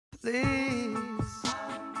Please,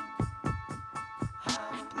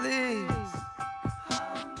 please,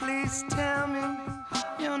 please tell me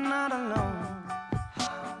you're not alone.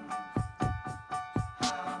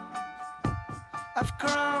 I've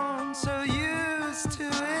grown so used to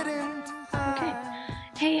it in time. Okay.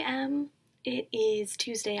 Hey, it is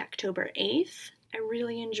Tuesday, October 8th. I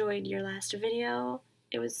really enjoyed your last video.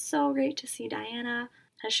 It was so great to see Diana.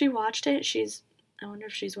 Has she watched it? I wonder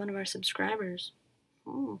if she's one of our subscribers.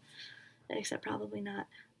 Except probably not.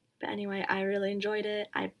 But anyway, I really enjoyed it.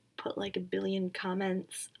 I put like 1 billion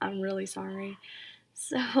comments. I'm really sorry.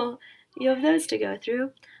 So, you have those to go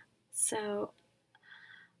through. So,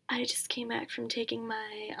 I just came back from taking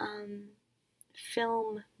my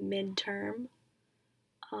film midterm,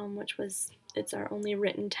 it's our only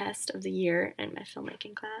written test of the year in my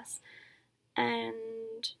filmmaking class. And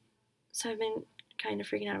so I've been kind of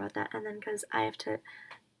freaking out about that. And then because I have to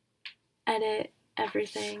edit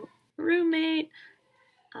everything, roommate,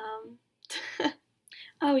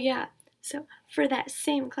 oh yeah, so for that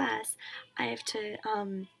same class, I have to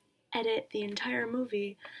edit the entire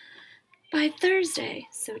movie by Thursday,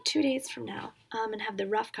 so 2 days from now, and have the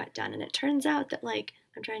rough cut done. And it turns out that, like,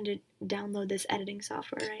 I'm trying to download this editing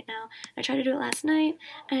software right now. I tried to do it last night,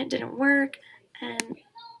 and it didn't work, and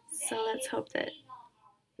so let's hope that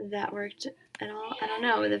that worked at all. I don't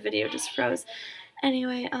know, the video just froze.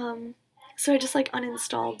 Anyway, so I just, like,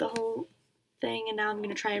 uninstalled the whole thing, and now I'm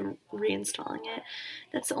gonna try reinstalling it.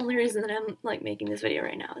 That's the only reason that I'm, like, making this video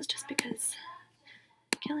right now, is just because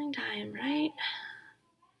killing time, right?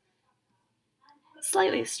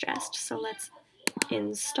 Slightly stressed, so let's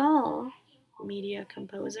install Media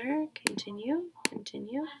Composer, continue,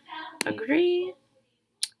 agree,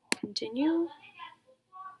 continue,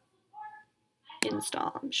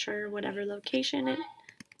 install. I'm sure whatever location it,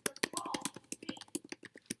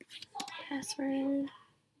 password,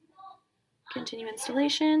 continue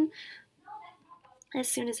installation. As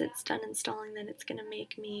soon as it's done installing, then it's gonna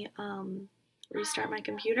make me restart my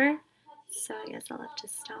computer. So I guess I'll have to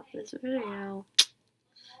stop this video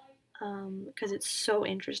because it's so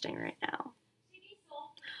interesting right now.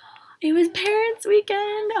 It was Parents'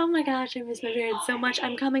 Weekend! Oh my gosh, I miss my parents so much.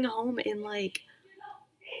 I'm coming home in like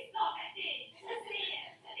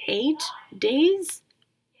 8 days?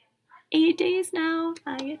 8 days now.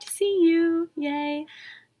 I get to see you. Yay.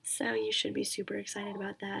 So you should be super excited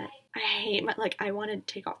about that. I hate I wanted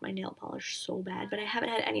to take off my nail polish so bad, but I haven't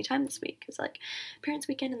had any time this week. It's like Parents'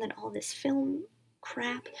 Weekend and then all this film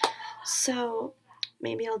crap. So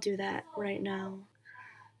maybe I'll do that right now.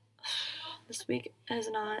 This week has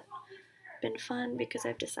not been fun because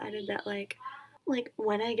I've decided that like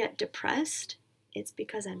when I get depressed, it's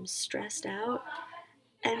because I'm stressed out.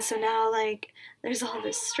 And so now like there's all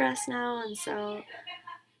this stress now, and so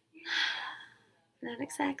I'm not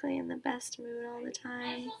exactly in the best mood all the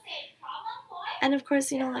time. And of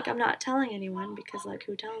course, you know, like I'm not telling anyone because like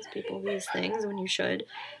who tells people these things when you should?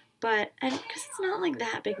 But and because it's not like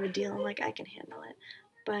that big of a deal, and like I can handle it.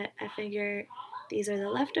 But I figure these are the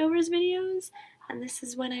leftovers videos, and this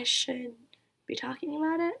is when I should be talking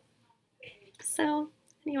about it. So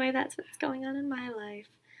anyway, that's what's going on in my life.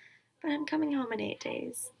 But I'm coming home in 8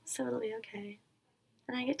 days, so it'll be okay.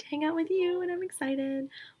 And I get to hang out with you, and I'm excited.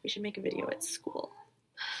 We should make a video at school.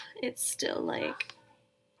 It's still like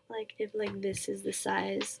if like this is the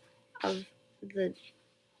size of the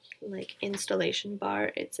like installation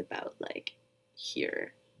bar, it's about like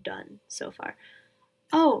here, done so far.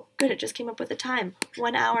 Oh, good, it just came up with a time.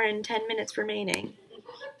 1 hour and 10 minutes remaining.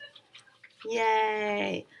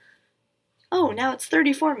 Yay. Oh, now it's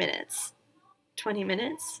 34 minutes. 20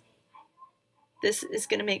 minutes. This is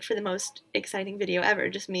gonna make for the most exciting video ever,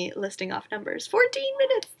 just me listing off numbers. 14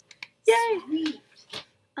 minutes! Yay! Sweet.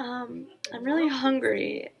 I'm really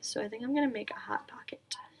hungry, so I think I'm gonna make a Hot Pocket.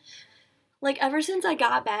 Like, ever since I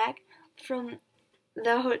got back from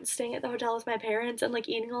staying at the hotel with my parents and, like,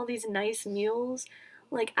 eating all these nice meals,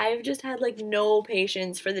 like, I've just had, like, no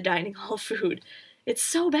patience for the dining hall food. It's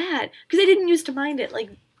so bad, because I didn't used to mind it, like,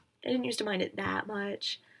 I didn't used to mind it that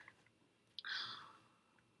much.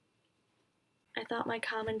 I thought my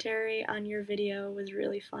commentary on your video was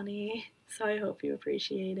really funny, so I hope you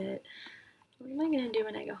appreciate it. What am I gonna do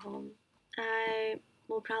when I go home? I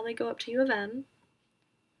will probably go up to U of M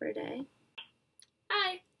for a day.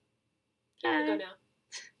 Hi. Hi. Go now.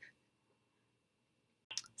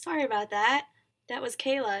 Sorry about that. That was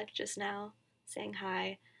Kayla just now saying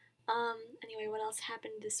hi. Anyway, what else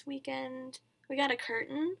happened this weekend? We got a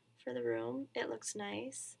curtain for the room. It looks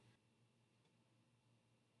nice.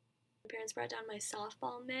 My parents brought down my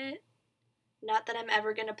softball mitt. Not that I'm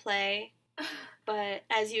ever gonna play, but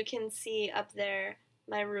as you can see up there,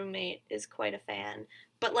 my roommate is quite a fan.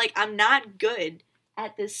 But, like, I'm not good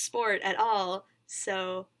at this sport at all,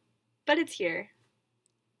 so, but it's here.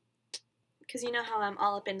 Because you know how I'm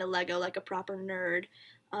all up into Lego like a proper nerd.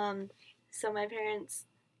 So my parents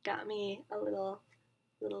got me a little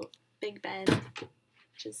Big Ben,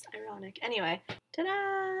 which is ironic. Anyway,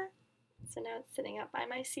 ta-da! So now it's sitting up by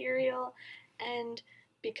my cereal, and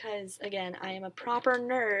because, again, I am a proper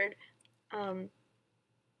nerd, I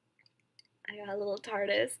got a little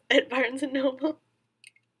TARDIS at Barnes & Noble,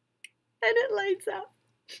 and it lights up.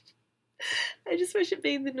 I just wish it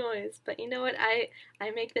made the noise, but you know what? I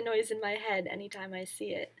make the noise in my head anytime I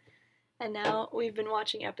see it. And now we've been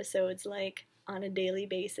watching episodes, like, on a daily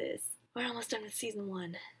basis. We're almost done with season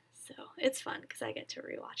 1, so it's fun because I get to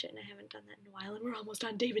rewatch it, and I haven't done that in a while, and we're almost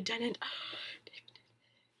on David Tennant.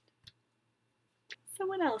 So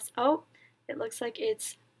what else? Oh, it looks like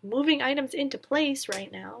it's moving items into place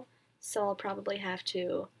right now, so I'll probably have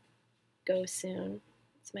to go soon.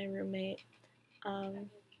 It's my roommate. So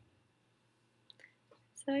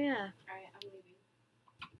yeah. Alright, I'm leaving.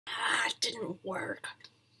 It didn't work.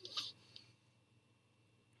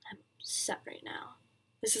 I'm upset right now.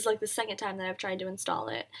 This is like the second time that I've tried to install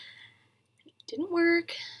it. It didn't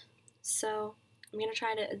work. So I'm gonna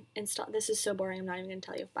try to install. This is so boring, I'm not even gonna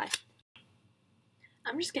tell you. Bye.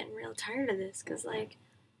 I'm just getting real tired of this because, like,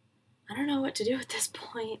 I don't know what to do at this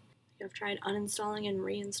point. I've tried uninstalling and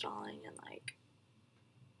reinstalling and, like,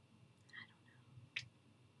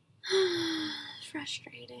 I don't know.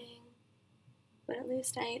 Frustrating. But at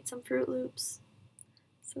least I ate some Fruit Loops.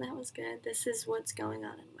 So that was good. This is what's going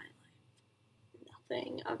on in my life.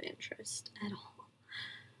 Nothing of interest at all.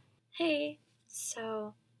 Hey,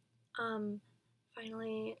 so,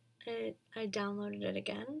 finally I downloaded it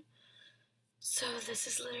again. So this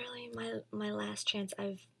is literally my last chance.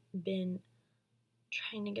 I've been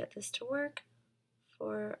trying to get this to work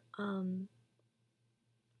for,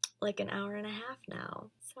 like an hour and a half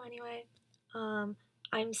now. So anyway,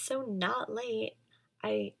 I'm so not late.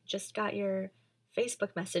 I just got your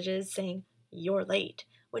Facebook messages saying you're late,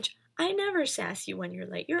 which I never sass you when you're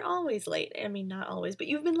late. You're always late. I mean, not always, but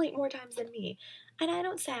you've been late more times than me. And I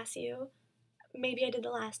don't sass you. Maybe I did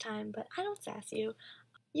the last time, but I don't sass you.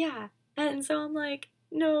 Yeah. And so I'm like,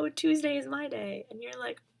 no, Tuesday is my day. And you're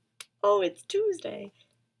like, oh, it's Tuesday.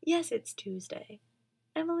 Yes, it's Tuesday.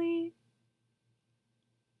 Emily,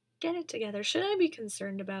 get it together. Should I be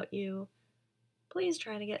concerned about you? Please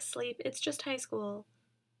try to get sleep. It's just high school.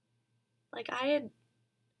 Like, I had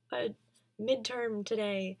a midterm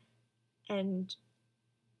today, and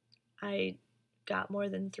I got more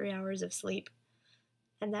than 3 hours of sleep,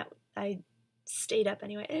 and that I stayed up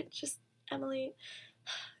anyway. It just, Emily,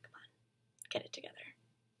 come on, get it together.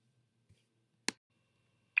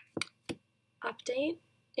 Update,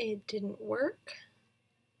 it didn't work,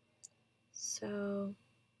 so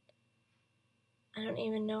I don't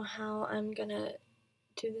even know how I'm gonna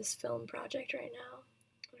do this film project right now.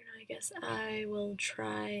 I don't know, I guess I will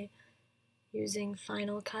try using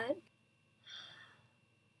Final Cut.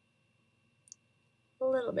 A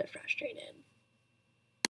little bit frustrated.